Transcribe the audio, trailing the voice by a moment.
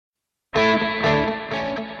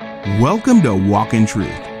Welcome to Walk in Truth.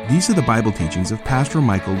 These are the Bible teachings of Pastor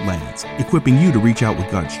Michael Lance, equipping you to reach out with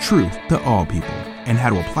God's truth to all people and how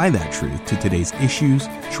to apply that truth to today's issues,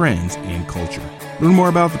 trends, and culture. Learn more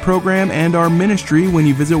about the program and our ministry when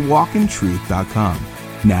you visit walkintruth.com.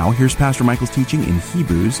 Now, here's Pastor Michael's teaching in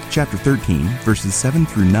Hebrews chapter 13, verses 7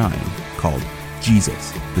 through 9, called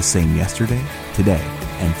Jesus, the same yesterday, today,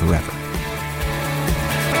 and forever.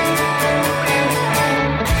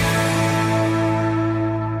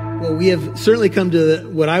 Well, we have certainly come to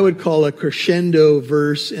what I would call a crescendo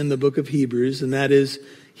verse in the book of Hebrews, and that is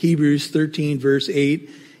Hebrews 13, verse 8.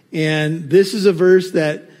 And this is a verse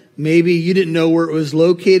that maybe you didn't know where it was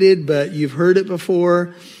located, but you've heard it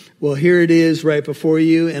before. Well, here it is right before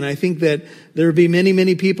you. And I think that there would be many,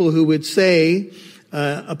 many people who would say,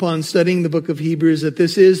 upon studying the book of Hebrews, that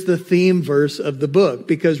this is the theme verse of the book.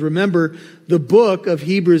 Because remember, the book of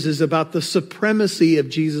Hebrews is about the supremacy of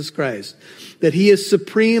Jesus Christ. That he is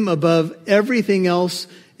supreme above everything else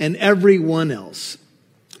and everyone else.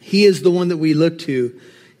 He is the one that we look to.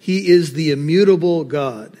 He is the immutable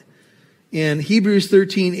God. And Hebrews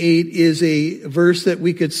 13:8 is a verse that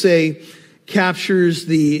we could say captures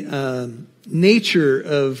the nature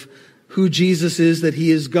of who Jesus is, that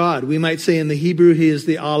he is God. We might say in the Hebrew, he is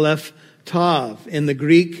the Aleph Tav. In the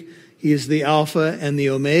Greek, he is the Alpha and the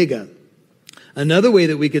Omega. Another way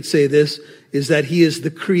that we could say this is that he is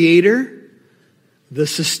the creator, the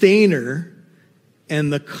sustainer,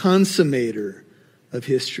 and the consummator of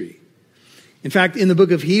history. In fact, in the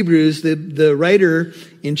book of Hebrews, the writer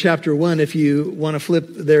in chapter 1, if you want to flip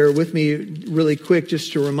there with me really quick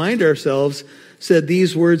just to remind ourselves, said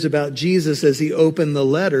these words about Jesus as he opened the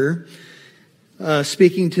letter,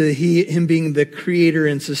 speaking to him being the creator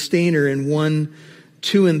and sustainer in 1,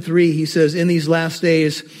 2, and 3. He says, in these last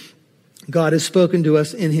days, God has spoken to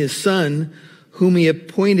us in his Son, whom he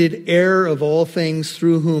appointed heir of all things,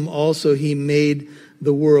 through whom also he made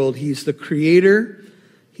the world. He's the creator.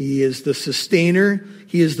 He is the sustainer.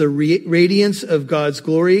 He is the radiance of God's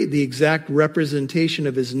glory, the exact representation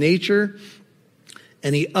of his nature.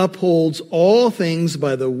 And he upholds all things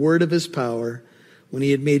by the word of his power. When he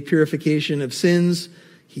had made purification of sins,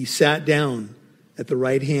 he sat down at the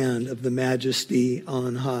right hand of the majesty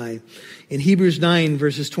on high. In Hebrews 9,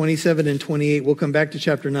 verses 27 and 28, we'll come back to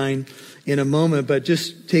chapter 9 in a moment, but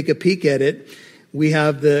just take a peek at it. We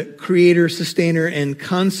have the creator, sustainer, and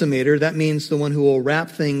consummator. That means the one who will wrap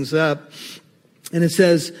things up. And it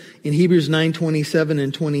says in Hebrews 9, 27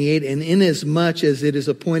 and 28, and inasmuch as it is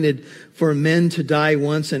appointed for men to die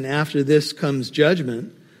once, and after this comes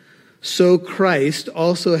judgment, so Christ,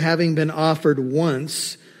 also having been offered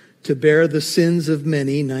once to bear the sins of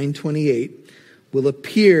many, 9:28, will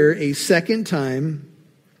appear a second time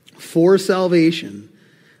for salvation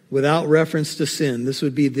without reference to sin. This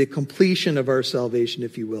would be the completion of our salvation,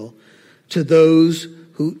 if you will, to those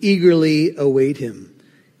who eagerly await him.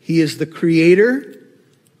 He is the creator,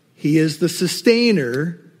 he is the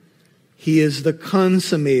sustainer, he is the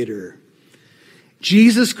consummator.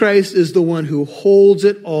 Jesus Christ is the one who holds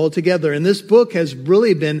it all together. And this book has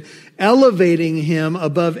really been elevating him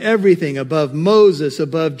above everything, above Moses,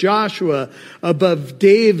 above Joshua, above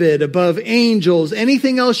David, above angels,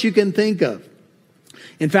 anything else you can think of.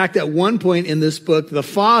 In fact, at one point in this book, the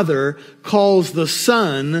Father calls the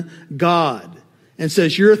Son God and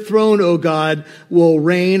says, your throne, O God, will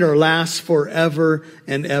reign or last forever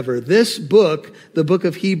and ever. This book, the book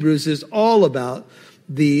of Hebrews, is all about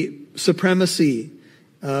the supremacy,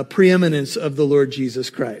 preeminence of the Lord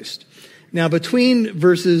Jesus Christ. Now, between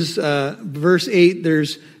verse 8,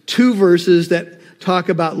 there's two verses that talk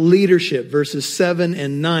about leadership, verses 7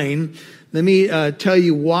 and 9. Let me tell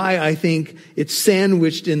you why I think it's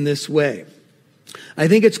sandwiched in this way. I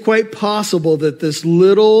think it's quite possible that this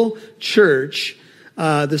little church,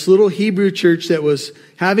 this little Hebrew church that was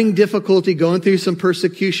having difficulty going through some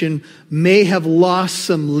persecution, may have lost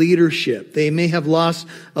some leadership. They may have lost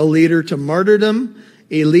a leader to martyrdom.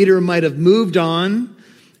 A leader might have moved on.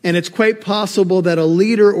 And it's quite possible that a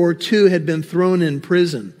leader or two had been thrown in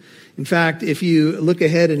prison. In fact, if you look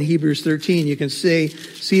ahead in Hebrews 13, you can see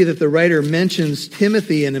that the writer mentions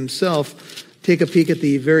Timothy and himself. Take a peek at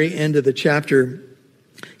the very end of the chapter.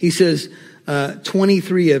 He says,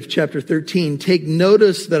 23 of chapter 13, take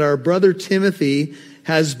notice that our brother Timothy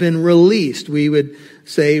has been released. We would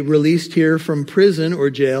say released here from prison or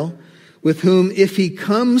jail, with whom if he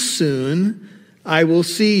comes soon, I will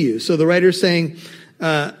see you. So the writer's saying,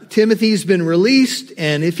 Timothy's been released,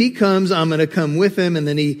 and if he comes, I'm going to come with him. And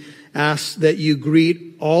then he asks that you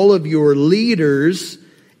greet all of your leaders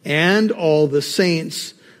and all the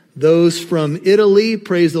saints Those from Italy,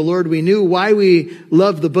 praise the Lord. We knew why we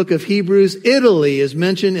love the book of Hebrews. Italy is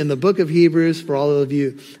mentioned in the book of Hebrews for all of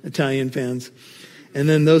you Italian fans. And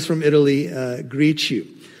then those from Italy greet you.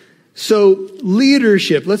 So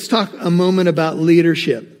leadership, let's talk a moment about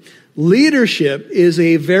leadership. Leadership is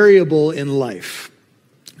a variable in life.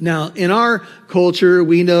 Now, in our culture,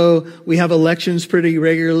 we know we have elections pretty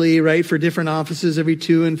regularly, right, for different offices every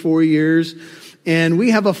 2 and 4 years. And we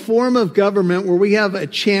have a form of government where we have a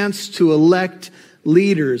chance to elect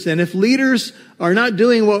leaders. And if leaders are not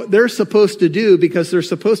doing what they're supposed to do because they're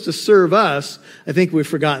supposed to serve us, I think we've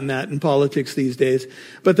forgotten that in politics these days,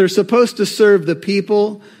 but they're supposed to serve the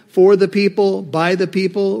people, for the people, by the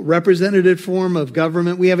people, representative form of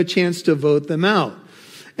government, we have a chance to vote them out.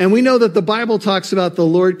 And we know that the Bible talks about the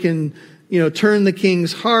Lord can, turn the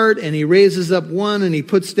king's heart, and he raises up one and he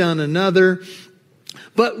puts down another.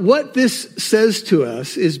 But what this says to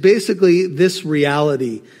us is basically this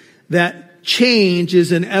reality that change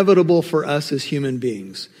is inevitable for us as human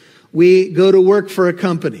beings. We go to work for a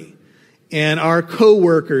company and our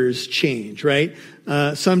coworkers change, right?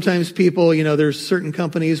 Sometimes people, there's certain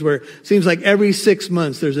companies where it seems like every 6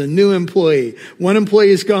 months there's a new employee. One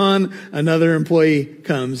employee is gone, another employee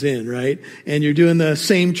comes in, right? And you're doing the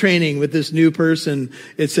same training with this new person,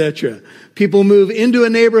 etc. People move into a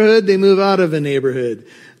neighborhood, they move out of a neighborhood.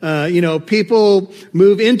 People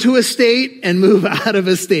move into a state and move out of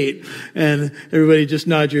a state. And everybody just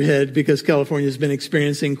nod your head because California's been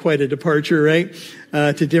experiencing quite a departure, right?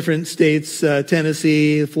 To different states,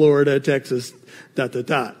 Tennessee, Florida, Texas,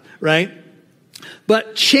 right?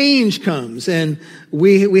 But change comes, and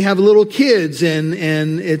we have little kids, and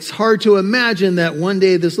it's hard to imagine that one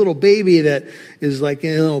day this little baby that is like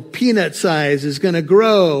peanut size is going to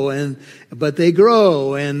grow, but they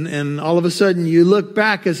grow, and all of a sudden you look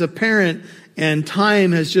back as a parent, and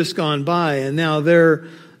time has just gone by, and now they're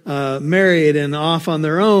married and off on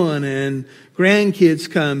their own, and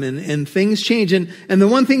grandkids come, and things change. And the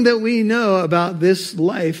one thing that we know about this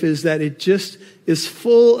life is that it just is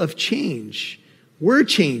full of change. We're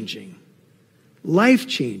changing. Life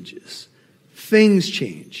changes. Things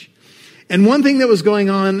change. And one thing that was going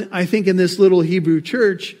on, I think, in this little Hebrew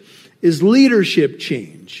church is leadership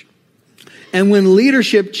change. And when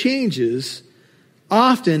leadership changes,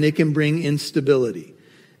 often it can bring instability.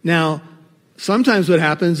 Now, sometimes what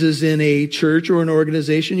happens is in a church or an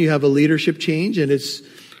organization, you have a leadership change, and it's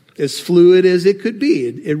as fluid as it could be.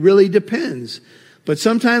 It really depends. But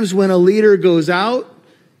sometimes when a leader goes out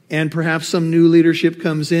and perhaps some new leadership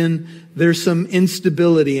comes in, there's some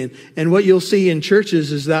instability. And what you'll see in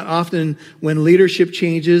churches is that often when leadership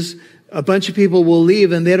changes, a bunch of people will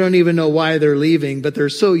leave and they don't even know why they're leaving, but they're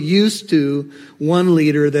so used to one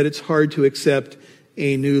leader that it's hard to accept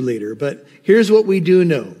a new leader. But here's what we do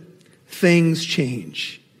know. Things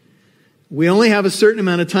change. We only have a certain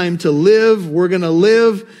amount of time to live. We're going to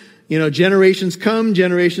live. Generations come,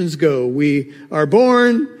 generations go. We are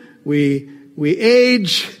born, we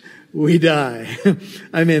age, we die.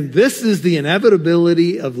 This is the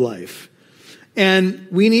inevitability of life. And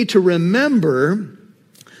we need to remember,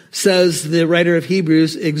 says the writer of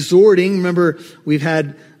Hebrews, exhorting. Remember, we've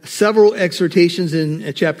had several exhortations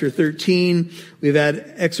in chapter 13. We've had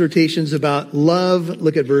exhortations about love.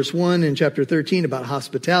 Look at verse 1 in chapter 13 about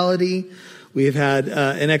hospitality. We've had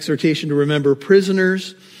an exhortation to remember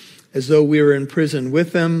prisoners as though we were in prison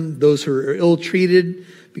with them, those who are ill-treated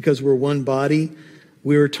because we're one body.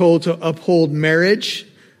 We were told to uphold marriage.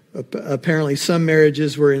 Apparently some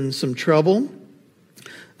marriages were in some trouble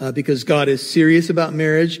because God is serious about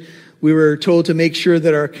marriage. We were told to make sure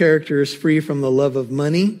that our character is free from the love of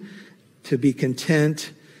money, to be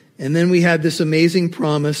content. And then we had this amazing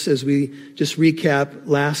promise, as we just recap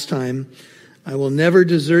last time, I will never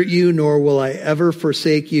desert you, nor will I ever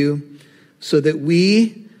forsake you, so that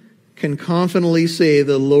we can confidently say,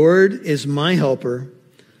 the Lord is my helper.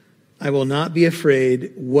 I will not be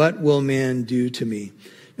afraid. What will man do to me?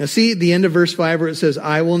 Now see the end of verse 5 where it says,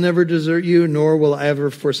 I will never desert you, nor will I ever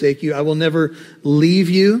forsake you. I will never leave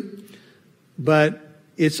you. But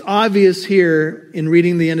it's obvious here in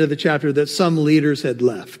reading the end of the chapter that some leaders had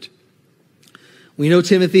left. We know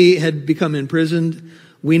Timothy had become imprisoned.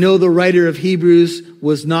 We know the writer of Hebrews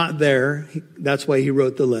was not there. That's why he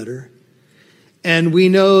wrote the letter. And we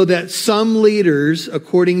know that some leaders,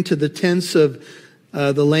 according to the tense of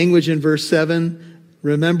the language in verse 7,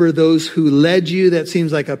 remember those who led you. That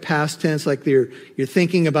seems like a past tense, like you're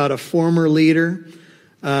thinking about a former leader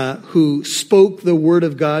who spoke the word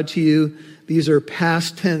of God to you. These are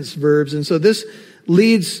past tense verbs. And so this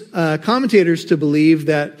leads commentators to believe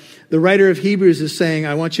that the writer of Hebrews is saying,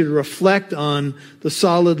 I want you to reflect on the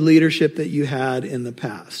solid leadership that you had in the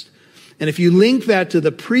past. And if you link that to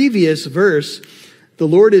the previous verse, the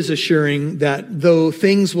Lord is assuring that though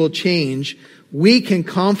things will change, we can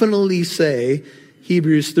confidently say,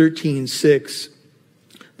 Hebrews 13:6,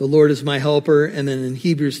 the Lord is my helper. And then in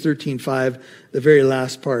Hebrews 13:5, the very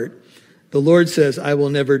last part, the Lord says, I will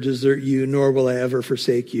never desert you, nor will I ever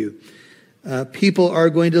forsake you. People are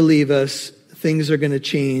going to leave us. Things are going to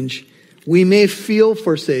change. We may feel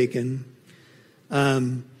forsaken,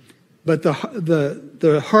 but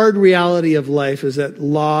the hard reality of life is that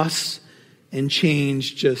loss and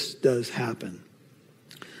change just does happen.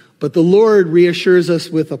 But the Lord reassures us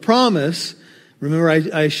with a promise. Remember,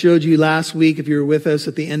 I showed you last week, if you were with us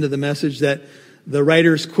at the end of the message, that the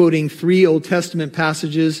writer's quoting 3 Old Testament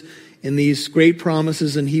passages in these great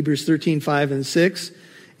promises in Hebrews 13:5 and 6.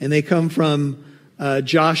 And they come from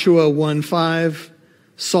Joshua 1:5,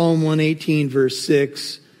 Psalm 118, verse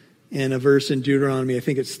 6, and a verse in Deuteronomy, I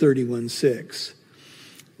think it's 31:6.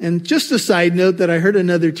 And just a side note that I heard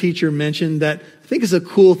another teacher mention that I think is a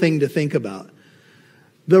cool thing to think about.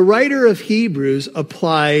 The writer of Hebrews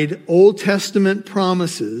applied Old Testament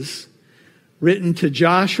promises written to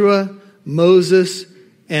Joshua, Moses,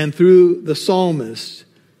 and through the psalmist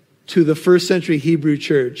to the first century Hebrew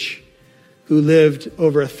church who lived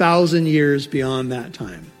over 1,000 years beyond that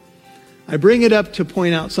time. I bring it up to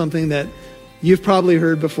point out something that you've probably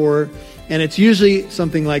heard before, and it's usually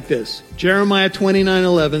something like this. Jeremiah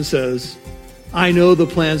 29:11 says, I know the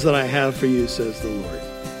plans that I have for you, says the Lord.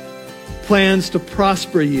 Plans to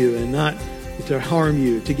prosper you and not to harm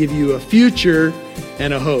you, to give you a future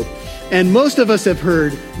and a hope. And most of us have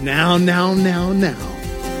heard, now.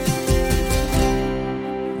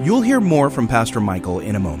 You'll hear more from Pastor Michael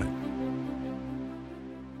in a moment.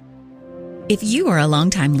 If you are a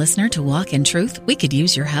longtime listener to Walk in Truth, we could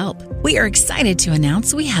use your help. We are excited to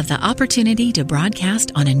announce we have the opportunity to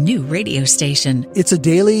broadcast on a new radio station. It's a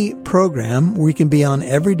daily program we can be on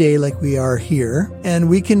every day like we are here, and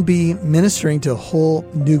we can be ministering to a whole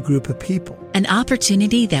new group of people. An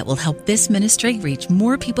opportunity that will help this ministry reach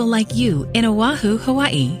more people like you in Oahu,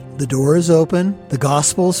 Hawaii. The door is open, the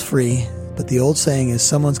gospel's free, but the old saying is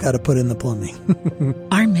someone's got to put in the plumbing.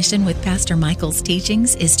 Our mission with Pastor Michael's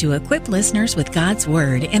teachings is to equip listeners with God's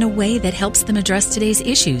Word in a way that helps them address today's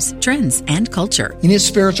issues, trends, and culture. You need a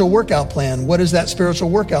spiritual workout plan. What is that spiritual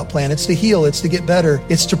workout plan? It's to heal. It's to get better.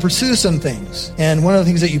 It's to pursue some things. And one of the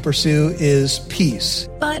things that you pursue is peace.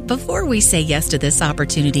 But before we say yes to this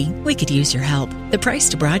opportunity, we could use your help. The price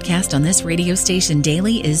to broadcast on this radio station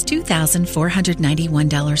daily is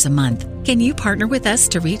 $2,491 a month. Can you partner with us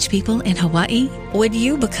to reach people in Hawaii? Would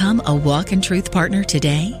you become a Walk in Truth partner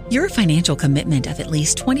today? Your financial commitment of at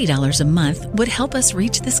least $20 a month would help us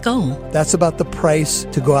reach this goal. That's about the price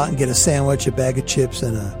to go out and get a sandwich, a bag of chips,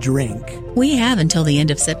 and a drink. We have until the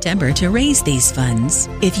end of September to raise these funds.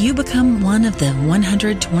 If you become one of the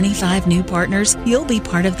 125 new partners, you'll be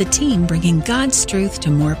part of the team bringing God's truth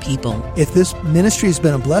to more people. If this ministry has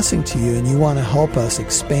been a blessing to you and you want to help us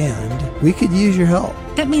expand, we could use your help.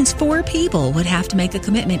 That means 4 people would have to make a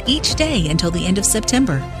commitment each day until the end of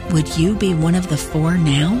September. Would you be one of the 4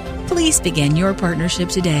 now? Please begin your partnership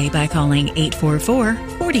today by calling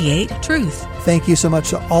 844-48-TRUTH. Thank you so much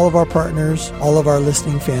to all of our partners, all of our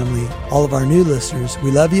listening family, all of our new listeners.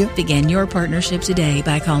 We love you. Begin your partnership today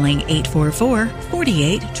by calling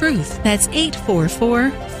 844-48-TRUTH. That's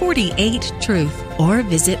 844-48-TRUTH. Or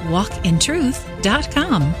visit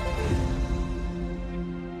walkintruth.com.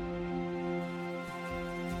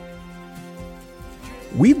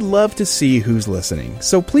 We'd love to see who's listening,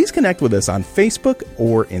 so please connect with us on Facebook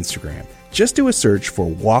or Instagram. Just do a search for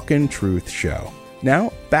Walk in Truth Show.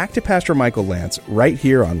 Now, back to Pastor Michael Lantz right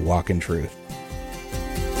here on Walk in Truth.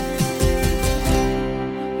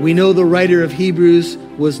 We know the writer of Hebrews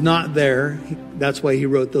was not there. That's why he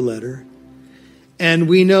wrote the letter. And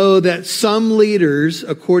we know that some leaders,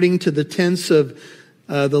 according to the tense of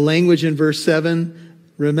the language in verse 7,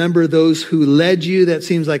 remember those who led you. That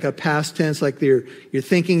seems like a past tense, like you're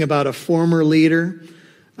thinking about a former leader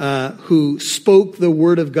who spoke the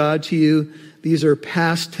word of God to you. These are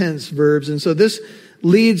past tense verbs. And so this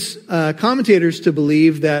leads commentators to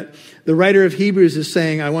believe that the writer of Hebrews is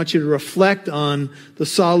saying, I want you to reflect on the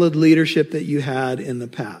solid leadership that you had in the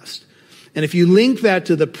past. And if you link that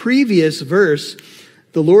to the previous verse,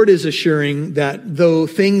 the Lord is assuring that though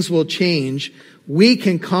things will change, we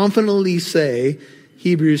can confidently say,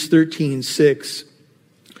 Hebrews 13:6,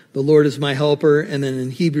 the Lord is my helper. And then in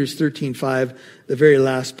Hebrews 13:5, the very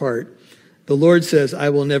last part, the Lord says, I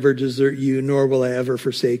will never desert you, nor will I ever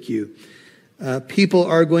forsake you. People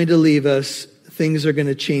are going to leave us. Things are going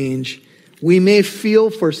to change. We may feel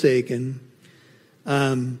forsaken,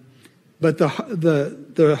 but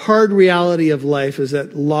the hard reality of life is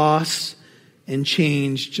that loss and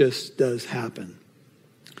change just does happen.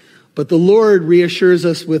 But the Lord reassures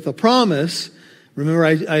us with a promise. Remember,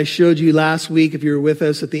 I showed you last week, if you were with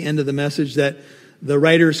us at the end of the message, that the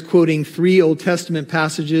writer's quoting 3 Old Testament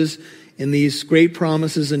passages in these great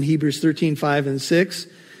promises in Hebrews 13, 5, and 6.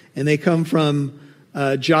 And they come from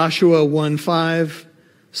Joshua 1:5,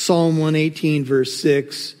 Psalm 118, verse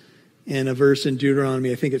 6, and a verse in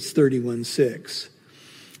Deuteronomy, I think it's 31:6.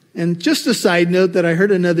 And just a side note that I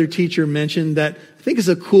heard another teacher mention that I think is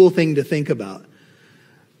a cool thing to think about.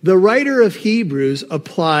 The writer of Hebrews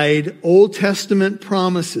applied Old Testament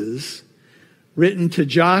promises written to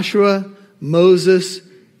Joshua, Moses,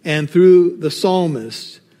 and through the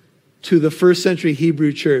psalmist to the first century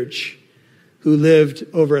Hebrew church who lived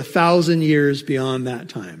over 1,000 years beyond that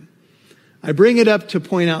time. I bring it up to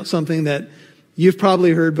point out something that you've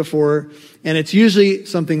probably heard before, and it's usually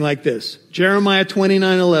something like this. Jeremiah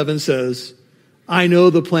 29:11 says, I know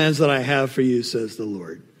the plans that I have for you, says the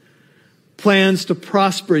Lord. Plans to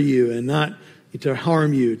prosper you and not to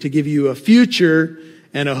harm you, to give you a future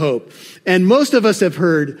and a hope. And most of us have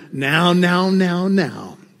heard, now.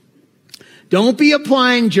 Don't be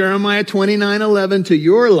applying Jeremiah 29:11 to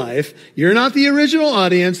your life. You're not the original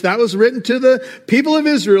audience. That was written to the people of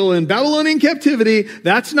Israel in Babylonian captivity.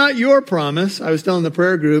 That's not your promise. I was telling the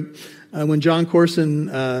prayer group when John Corson,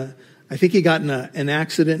 I think he got in an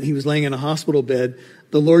accident. He was laying in a hospital bed.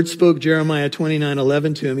 The Lord spoke Jeremiah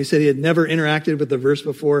 29:11 to him. He said he had never interacted with the verse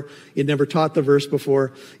before. He had never taught the verse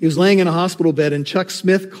before. He was laying in a hospital bed, and Chuck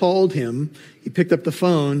Smith called him. He picked up the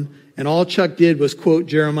phone, and all Chuck did was quote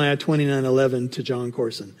Jeremiah 29:11 to John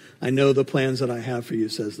Corson. I know the plans that I have for you,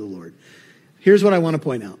 says the Lord. Here's what I want to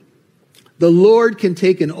point out. The Lord can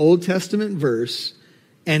take an Old Testament verse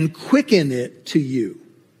and quicken it to you.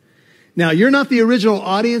 Now, you're not the original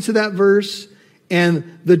audience of that verse, and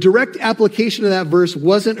the direct application of that verse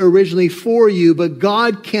wasn't originally for you, but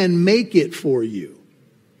God can make it for you.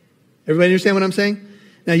 Everybody understand what I'm saying?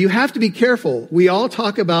 Now, you have to be careful. We all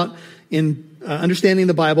talk about in understanding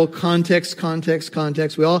the Bible, context.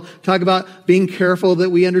 We all talk about being careful that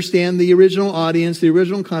we understand the original audience, the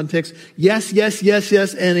original context. Yes,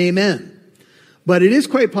 and amen. But it is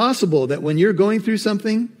quite possible that when you're going through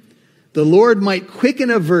something, the Lord might quicken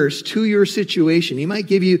a verse to your situation. He might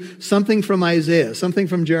give you something from Isaiah, something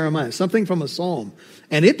from Jeremiah, something from a psalm,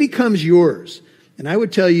 and it becomes yours. And I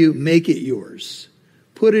would tell you, make it yours.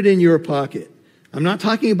 Put it in your pocket. I'm not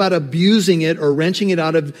talking about abusing it or wrenching it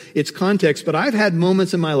out of its context, but I've had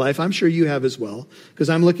moments in my life, I'm sure you have as well, because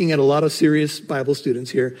I'm looking at a lot of serious Bible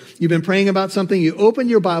students here. You've been praying about something, you open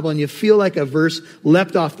your Bible and you feel like a verse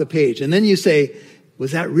leapt off the page. And then you say,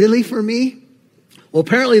 was that really for me? Well,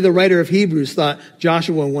 apparently the writer of Hebrews thought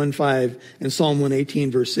Joshua 1:5 and Psalm 118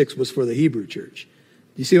 verse 6 was for the Hebrew church.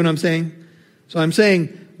 Do you see what I'm saying? So I'm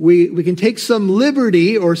saying we can take some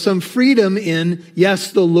liberty or some freedom in,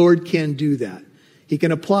 yes, the Lord can do that. He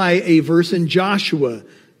can apply a verse in Joshua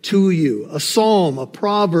to you, a psalm, a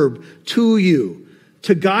proverb to you,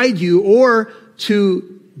 to guide you or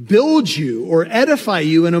to build you or edify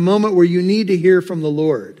you in a moment where you need to hear from the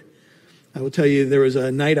Lord. I will tell you, there was a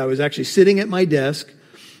night I was actually sitting at my desk,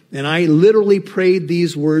 and I literally prayed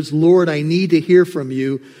these words, Lord, I need to hear from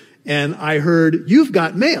you. And I heard, you've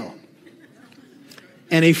got mail.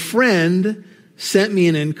 And a friend sent me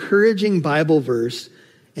an encouraging Bible verse,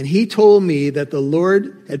 and he told me that the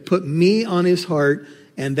Lord had put me on his heart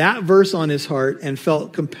and that verse on his heart and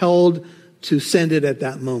felt compelled to send it at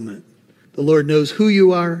that moment. The Lord knows who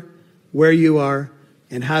you are, where you are,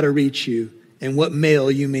 and how to reach you, and what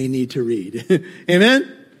mail you may need to read.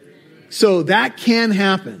 Amen? So that can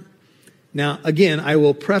happen. Now, again, I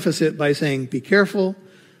will preface it by saying, be careful.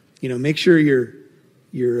 Make sure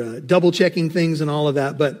you're double checking things and all of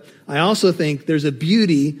that. But I also think there's a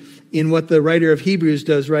beauty in what the writer of Hebrews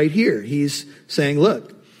does right here. He's saying,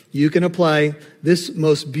 look, you can apply this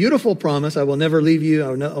most beautiful promise. I will never leave you.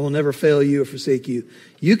 I will never fail you or forsake you.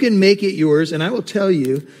 You can make it yours. And I will tell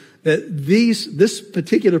you that this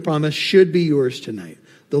particular promise should be yours tonight.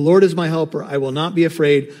 The Lord is my helper. I will not be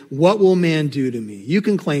afraid. What will man do to me? You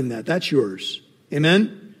can claim that. That's yours.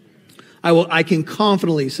 Amen? I can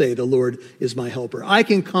confidently say the Lord is my helper. I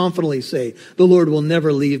can confidently say the Lord will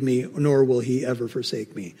never leave me, nor will he ever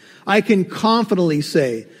forsake me. I can confidently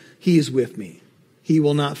say he is with me. He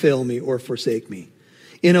will not fail me or forsake me.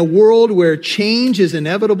 In a world where change is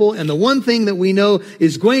inevitable, and the one thing that we know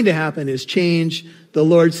is going to happen is change, the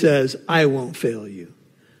Lord says, I won't fail you.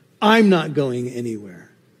 I'm not going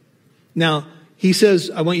anywhere. Now, he says,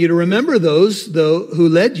 I want you to remember those, though, who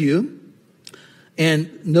led you.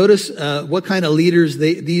 And notice what kind of leaders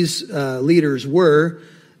these leaders were.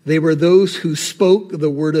 They were those who spoke the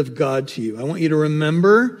word of God to you. I want you to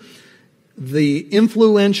remember the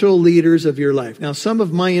influential leaders of your life. Now, some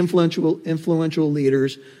of my influential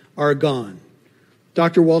leaders are gone.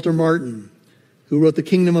 Dr. Walter Martin, who wrote The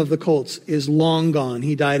Kingdom of the Cults, is long gone.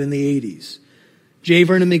 He died in the 80s. J.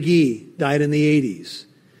 Vernon McGee died in the 80s.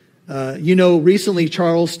 Recently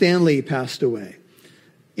Charles Stanley passed away.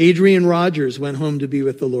 Adrian Rogers went home to be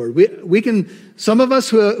with the Lord. We can, some of us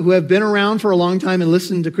who have been around for a long time and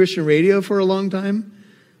listened to Christian radio for a long time,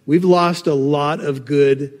 we've lost a lot of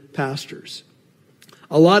good pastors,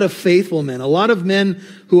 a lot of faithful men, a lot of men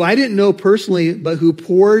who I didn't know personally, but who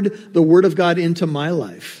poured the word of God into my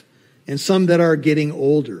life, and some that are getting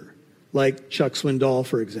older, like Chuck Swindoll,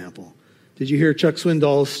 for example. Did you hear Chuck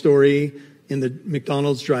Swindoll's story in the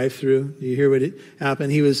McDonald's drive-thru? Did you hear what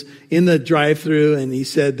happened? He was in the drive-thru, and he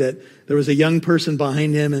said that there was a young person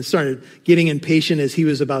behind him and started getting impatient as he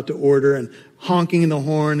was about to order and honking the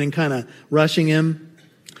horn and kind of rushing him.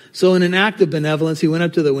 So in an act of benevolence, he went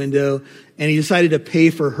up to the window and he decided to pay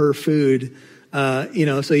for her food. So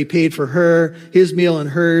he paid for his meal and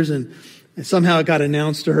hers, and somehow it got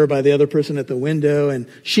announced to her by the other person at the window, and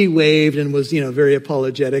she waved and was, very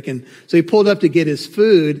apologetic. And so he pulled up to get his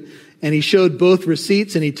food, and he showed both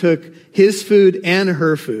receipts, and he took his food and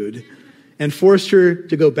her food and forced her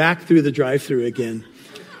to go back through the drive-thru again.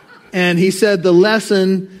 And he said the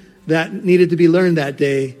lesson that needed to be learned that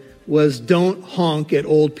day was don't honk at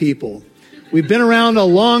old people. We've been around a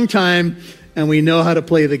long time, and we know how to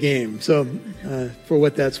play the game. So for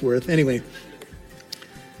what that's worth. Anyway.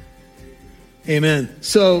 Amen.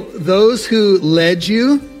 So those who led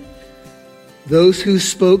you, those who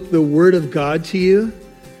spoke the word of God to you,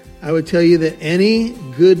 I would tell you that any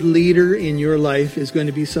good leader in your life is going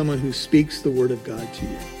to be someone who speaks the word of God to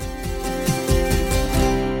you.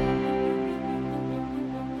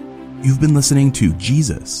 You've been listening to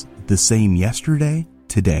Jesus, the Same Yesterday,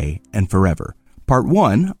 Today, and Forever. Part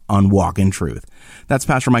 1 on Walk in Truth. That's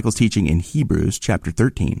Pastor Michael's teaching in Hebrews chapter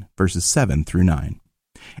 13, verses 7 through 9.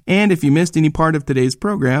 And if you missed any part of today's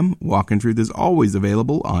program, Walk in Truth is always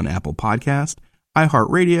available on Apple Podcast,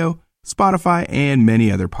 iHeartRadio, Spotify, and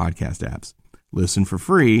many other podcast apps. Listen for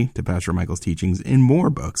free to Pastor Michael's teachings in more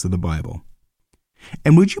books of the Bible.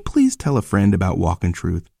 And would you please tell a friend about Walk in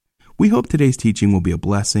Truth? We hope today's teaching will be a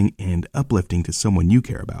blessing and uplifting to someone you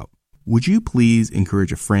care about. Would you please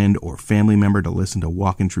encourage a friend or family member to listen to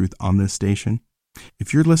Walk in Truth on this station?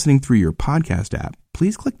 If you're listening through your podcast app,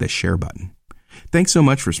 please click the share button. Thanks so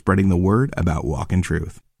much for spreading the word about Walk in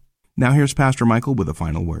Truth. Now here's Pastor Michael with a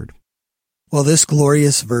final word. Well, this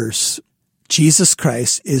glorious verse, Jesus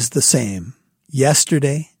Christ is the same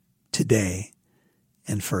yesterday, today,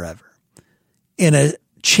 and forever. In a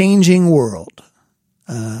changing world,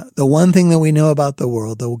 the one thing that we know about the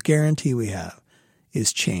world, the guarantee we have,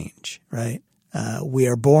 is change, right? We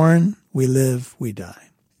are born, we live, we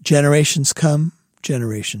die. Generations come,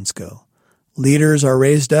 generations go. Leaders are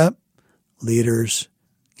raised up, leaders,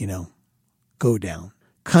 go down.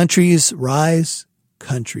 Countries rise,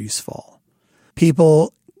 countries fall.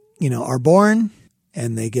 People, are born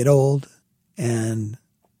and they get old and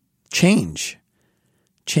change.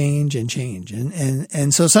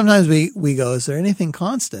 And so sometimes we go, is there anything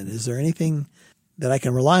constant? Is there anything that I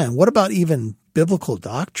can rely on? What about even biblical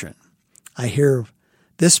doctrine? I hear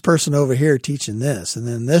this person over here teaching this, and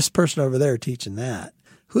then this person over there teaching that.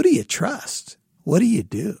 Who do you trust? What do you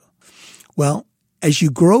do? Well, as you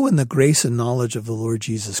grow in the grace and knowledge of the Lord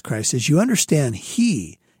Jesus Christ, as you understand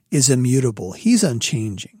He is immutable, He's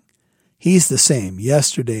unchanging, He's the same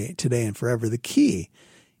yesterday, today, and forever. The key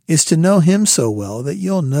is to know Him so well that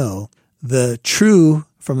you'll know the true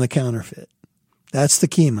from the counterfeit. That's the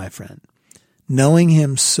key, my friend. Knowing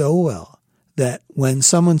Him so well that when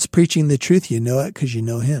someone's preaching the truth, you know it because you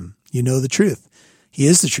know Him. You know the truth. He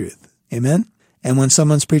is the truth. Amen? And when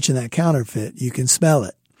someone's preaching that counterfeit, you can smell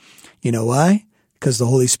it. You know why? Because the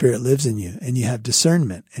Holy Spirit lives in you, and you have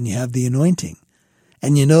discernment, and you have the anointing,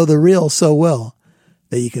 and you know the real so well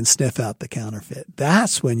that you can sniff out the counterfeit.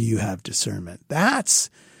 That's when you have discernment. That's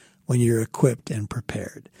when you're equipped and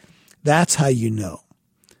prepared. That's how you know.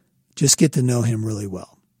 Just get to know Him really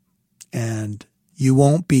well. And you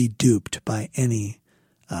won't be duped by any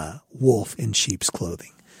wolf in sheep's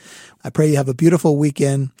clothing. I pray you have a beautiful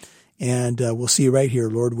weekend, and we'll see you right here,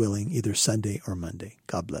 Lord willing, either Sunday or Monday.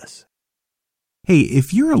 God bless. Hey,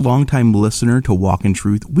 if you're a longtime listener to Walk in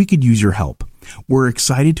Truth, we could use your help. We're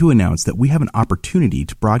excited to announce that we have an opportunity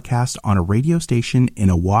to broadcast on a radio station in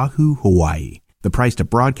Oahu, Hawaii. The price to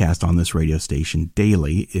broadcast on this radio station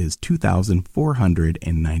daily is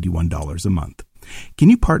 $2,491 a month. Can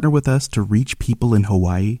you partner with us to reach people in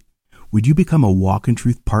Hawaii? Would you become a Walk in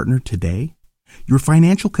Truth partner today? Your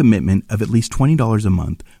financial commitment of at least $20 a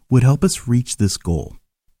month would help us reach this goal.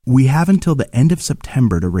 We have until the end of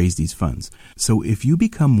September to raise these funds, so if you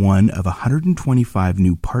become one of 125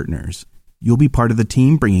 new partners, you'll be part of the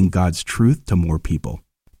team bringing God's truth to more people.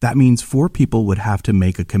 That means 4 people would have to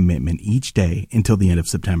make a commitment each day until the end of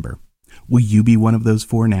September. Will you be one of those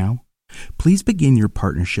 4 now? Please begin your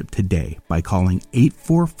partnership today by calling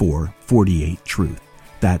 844-48-TRUTH.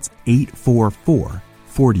 That's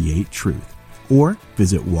 844-48-TRUTH. Or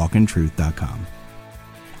visit walkintruth.com.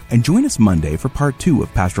 And join us Monday for part 2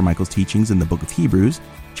 of Pastor Michael's teachings in the book of Hebrews,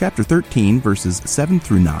 chapter 13, verses 7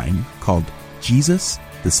 through 9, called Jesus,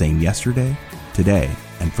 the Same Yesterday, Today,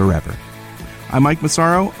 and Forever. I'm Mike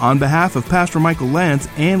Massaro. On behalf of Pastor Michael Lantz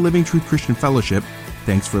and Living Truth Christian Fellowship,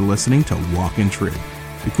 thanks for listening to Walk in Truth,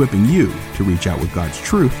 equipping you to reach out with God's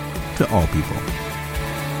truth to all people.